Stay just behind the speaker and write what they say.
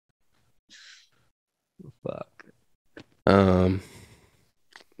Fuck. Um,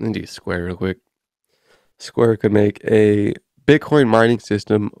 let me do Square real quick. Square could make a Bitcoin mining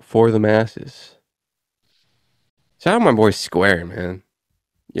system for the masses. Shout out my boy Square, man.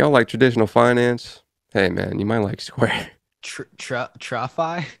 Y'all like traditional finance? Hey, man, you might like Square.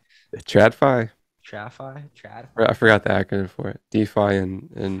 Trafi? TradFi? Trafi? I Tradfi? forgot the acronym for it. DeFi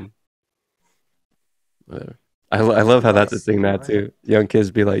and whatever. I love how that's a thing now FDIC? too. Young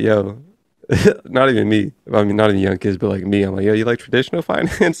kids be like, yo, not even me. I mean, not even young kids, but like me. I'm like, yo, you like traditional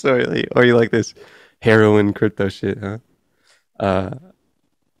finance or you like this heroin crypto shit, huh? Uh,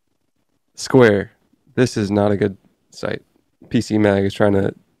 Square. This is not a good site. PC Mag is trying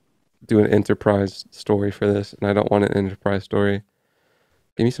to do an enterprise story for this, and I don't want an enterprise story.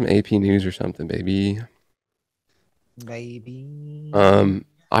 Give me some AP news or something, baby. Maybe.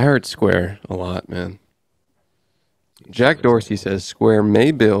 I heard Square a lot, man. Jack Square's Dorsey cool. says Square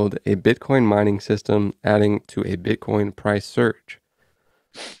may build a Bitcoin mining system, adding to a Bitcoin price surge.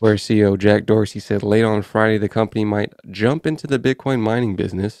 Square CEO Jack Dorsey said late on Friday the company might jump into the Bitcoin mining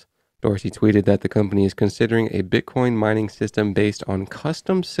business. Dorsey tweeted that the company is considering a Bitcoin mining system based on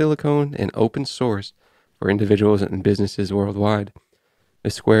custom silicone and open source for individuals and businesses worldwide.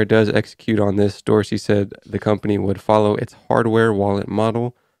 If Square does execute on this, Dorsey said the company would follow its hardware wallet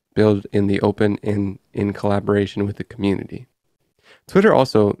model, built in the open and in collaboration with the community. Twitter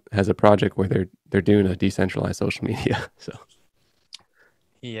also has a project where they're doing a decentralized social media. So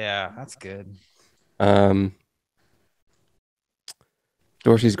Yeah, that's good. um,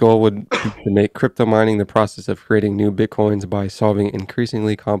 Dorsey's goal would be to make crypto mining the process of creating new bitcoins by solving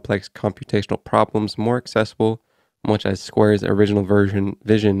increasingly complex computational problems more accessible, much as Square's original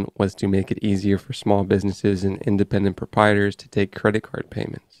vision was to make it easier for small businesses and independent proprietors to take credit card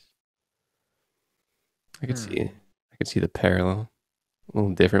payments. I could see Hmm. I could see the parallel. A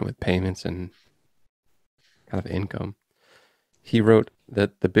little different with payments and kind of income. He wrote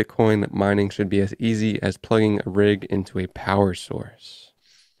that the Bitcoin mining should be as easy as plugging a rig into a power source.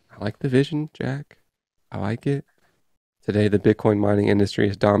 I like the vision, Jack. I like it. Today, the Bitcoin mining industry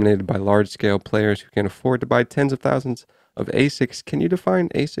is dominated by large scale players who can afford to buy tens of thousands of ASICs. Can you define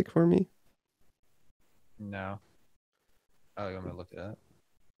ASIC for me? No. Oh, you want me to look it up?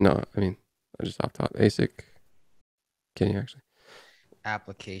 No, I mean, I just off top. ASIC. Can you actually?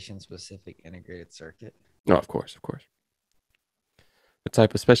 Application specific integrated circuit. No, of course, of course. The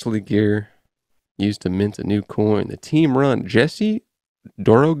type of specialty gear used to mint a new coin. The team run Jesse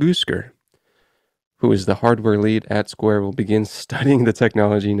Dorogusker, who is the hardware lead at Square, will begin studying the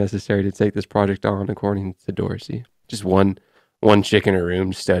technology necessary to take this project on, according to Dorsey. Just one chick in a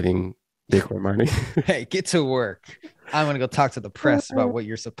room studying Bitcoin mining. Hey, get to work. I'm gonna go talk to the press about what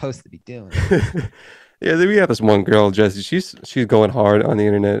you're supposed to be doing. Yeah, we have this one girl, Jessie. She's going hard on the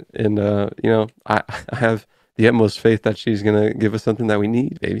internet, and I have the utmost faith that she's gonna give us something that we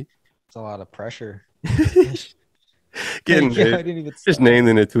need, baby. It's a lot of pressure. Getting Yeah, I it. didn't even Just start. named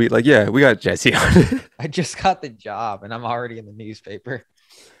in a tweet, like, yeah, we got Jesse on it. I just got the job and I'm already in the newspaper.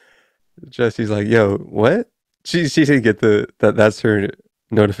 Jesse's like, yo, what? She didn't get that's her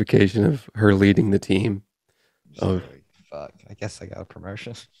notification of her leading the team She's of like, fuck, I guess I got a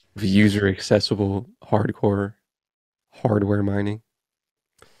promotion. user accessible hardcore hardware mining.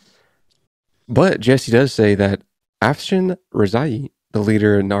 But Jesse does say that Afshin Rezai, the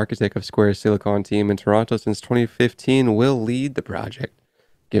leader and architect of Square's Silicon team in Toronto since 2015, will lead the project,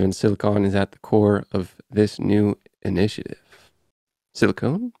 given Silicon is at the core of this new initiative.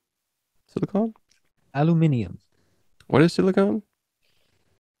 Silicon? Silicon? Aluminium. What is silicon?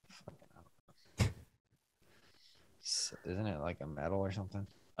 Isn't it like a metal or something?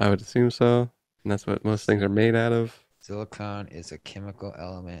 I would assume so. And that's what most things are made out of. Silicon is a chemical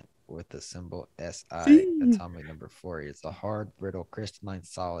element with the symbol Si, See? atomic number 4. It's a hard, brittle, crystalline,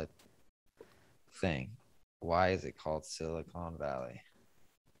 solid thing. Why is it called Silicon Valley?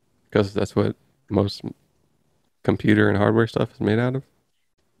 Because that's what most computer and hardware stuff is made out of.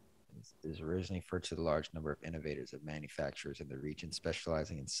 Is originally referred to the large number of innovators and manufacturers in the region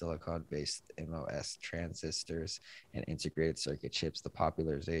specializing in silicon-based MOS transistors and integrated circuit chips. The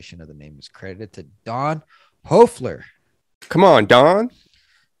popularization of the name is credited to Don Hofler. Come on, Don.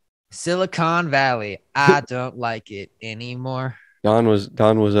 Silicon Valley. I don't like it anymore. Don was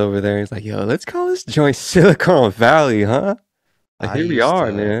over there. He's like, "Yo, let's call this joint Silicon Valley, huh?" Like, I here we used are,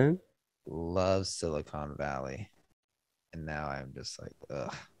 to man. love Silicon Valley, and now I'm just like,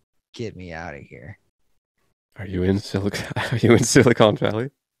 ugh, get me out of here. Are you in Silicon? Are you in Silicon Valley?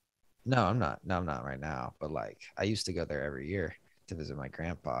 No, I'm not. No, I'm not right now. But like, I used to go there every year to visit my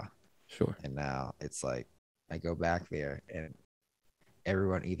grandpa, Sure. and now it's like I go back there, and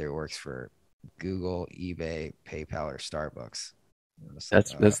everyone either works for Google, eBay, PayPal, or Starbucks. I'm just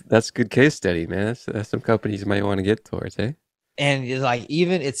like, That's a good case study, man. That's some companies you might want to get towards, eh? and it's like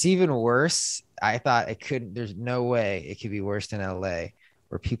it's even worse. I thought it couldn't. There's no way it could be worse than LA,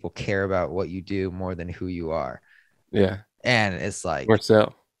 where people care about what you do more than who you are. Yeah. And it's Or like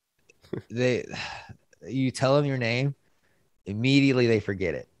so. they, you tell them your name, immediately they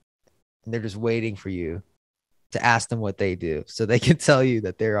forget it, and they're just waiting for you to ask them what they do, so they can tell you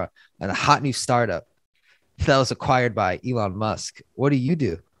that they're a hot new startup that was acquired by Elon Musk. What do you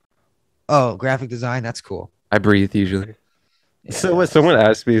do? Oh, graphic design. That's cool. I breathe usually. So Yeah. what someone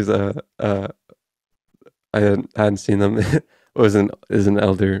asked me is I hadn't seen them. It was an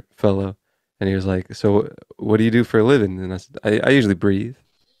elder fellow, and he was like, "So what do you do for a living?" And I said, "I usually breathe."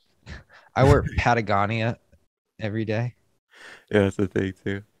 I wear Patagonia every day. Yeah, that's the thing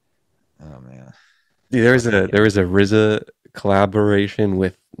too. Oh man. Dude, there was Plus I a get there was a RZA collaboration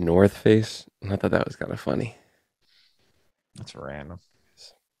with North Face, and I thought that was kind of funny. that's random.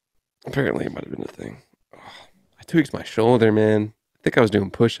 Apparently, it might have been a thing. Oh, I tweaked my shoulder, man. I think I was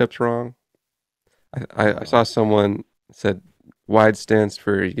doing push-ups wrong. I Oh. saw someone said wide stance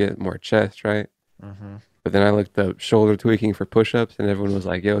for you get more chest, right? Mm-hmm. But then I looked up shoulder tweaking for push-ups, and everyone was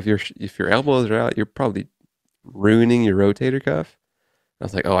like, "Yo, if your elbows are out, you're probably ruining your rotator cuff." I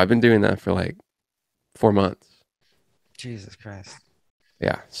was like, "Oh, I've been doing that for like 4 months." Jesus Christ.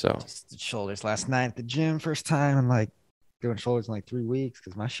 Yeah, so Just did shoulders last night at the gym. First time I'm like doing shoulders in like 3 weeks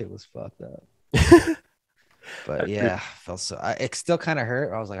because my shit was fucked up. But yeah, felt so. It still kind of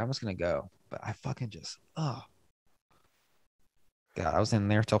hurt. I was like, I'm just gonna go, but I fucking just God, I was in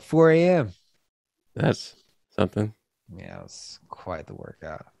there till 4 a.m. that's something. Yeah, it was quite the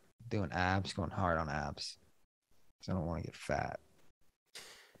workout. Doing abs, going hard on abs. So I don't want to get fat.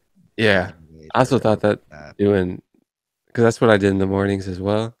 Yeah, I also thought that Fat. doing because that's what I did in the mornings as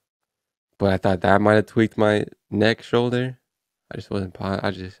well. But I thought that might have tweaked my neck shoulder. I just wasn't. I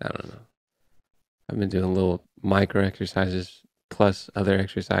don't know. I've been doing little micro exercises plus other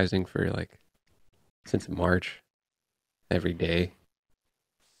exercising for like since March every day.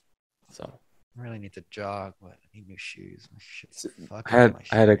 So I really need to jog, but I need new shoes. My shit's I fucking up had my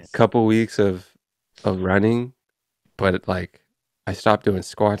I had a shins. couple weeks of running, but like I stopped doing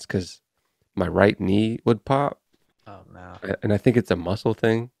squats because my right knee would pop, Oh no. and I think it's a muscle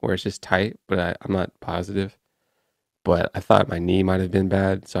thing where it's just tight, but I'm not positive. But I thought my knee might have been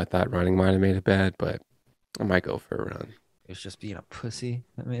bad, so I thought running might have made it bad. But I might go for a run. It was just being a pussy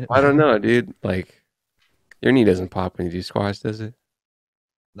that made it I don't bad. know, dude. Like your knee doesn't pop when you do squats, does it?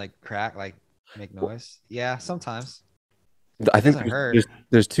 Like crack, like make noise. Yeah, sometimes. I It think doesn't there's hurt. there's,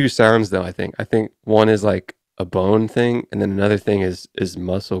 there's two sounds though. I think one is like a bone thing, and then another thing is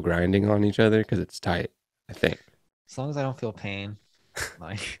muscle grinding on each other because it's tight. I think. As long as I don't feel pain,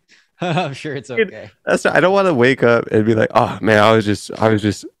 like I'm sure it's Dude, okay. I don't want to wake up and be like, oh man, I was just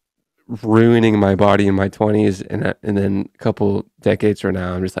ruining my body in my 20s, and then a couple decades from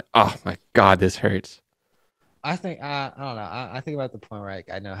now, I'm just like, oh my god, this hurts. I think I don't know. I think about the point where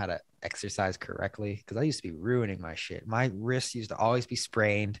I know how to exercise correctly because I used to be ruining my shit. My wrists used to always be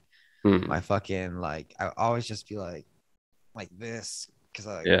sprained. Hmm. My fucking I always just be like this because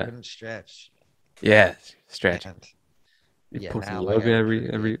I like Yeah, couldn't stretch. yeah, stretch. And You yeah, pull some now like yoga I'm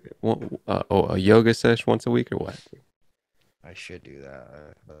pretty good. a yoga sesh once a week or what? I should do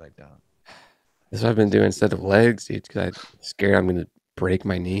that, but I don't. That's what I've been doing instead of legs, dude, because I'm scared I'm gonna break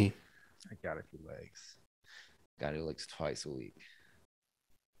my knee. I gotta do legs. Gotta do legs twice a week.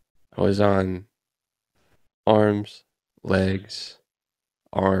 I was on arms, legs,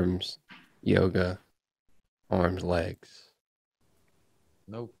 arms, yoga, arms, legs.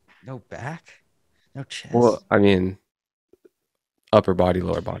 No, no back, no Well, chest. I mean, upper body,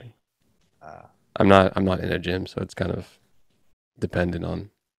 lower body. Uh, I'm not in a gym, so it's kind of dependent on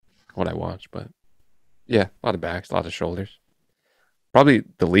what I watch. But yeah, a lot of backs, a lot of shoulders. Probably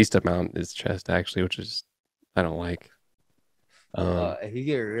the least amount is chest actually, which is I don't like. if you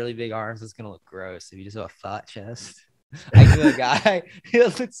get really big arms, it's gonna look gross. If you just have a flat chest, I knew a guy. He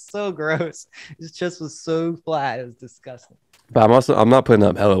looked so gross. His chest was so flat. It was disgusting. But I'm not putting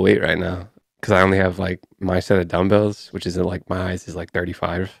up hella weight right now because I only have like my set of dumbbells, which is like my eyes is like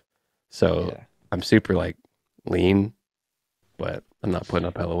 35. So Yeah. I'm super like lean, but I'm not putting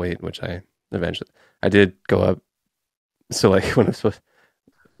up hella weight, which I eventually I did go up. So like when I'm supposed,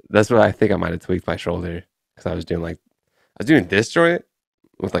 that's what I think I might have tweaked my shoulder because I was doing this joint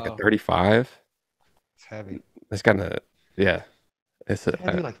with like a Oh, 35. it's heavy. It's kind of yeah. It's I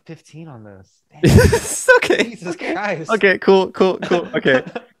gotta do like 15 on this. Damn. it's okay. Jesus Okay. Christ. Okay. Cool. Cool. Cool. Okay.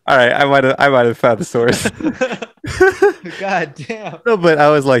 All right, I might have found the source. God damn. No, but I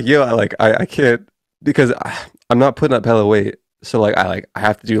was like, yo, I can't because I'm not putting up hella weight. So I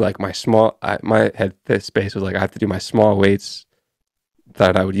have to do like my my head fit space was like I have to do my small weights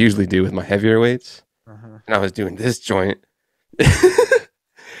that I would usually do with my heavier weights, Uh-huh. and I was doing this joint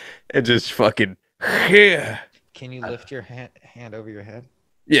and just fucking yeah, Can you lift your hand over your head?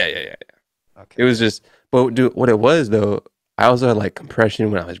 yeah. It Okay. was just, but do what it was though. I also had like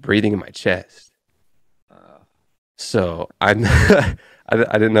compression when I was breathing in my chest, Uh, so I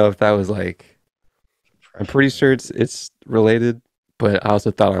didn't know if that was like. I'm Compression pretty sure is. it's related, but I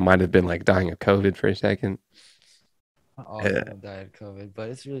also thought I might have been like dying of COVID for a second. Not all Uh, people died of COVID, but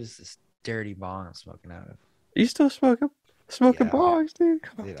it's really just this dirty bong I'm smoking out of. you still smoking Yeah, bongs, dude?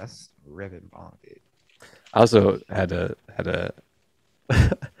 Come on. dude, that's ripping bong, dude. I also had a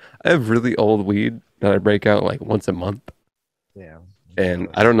I have really old weed that I break out like once a month, Damn, I'm and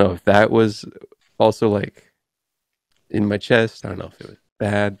I jealous. don't know if that was also like in my chest. I don't know if it was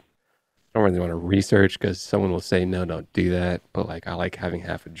bad. I don't really want to research because someone will say no, don't do that. But like I like having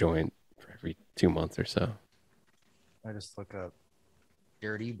half a joint for every 2 months or so. I just look up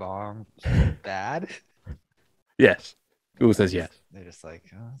dirty bong bad. Yes, Google says yes. They're just like,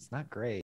 oh, it's not great.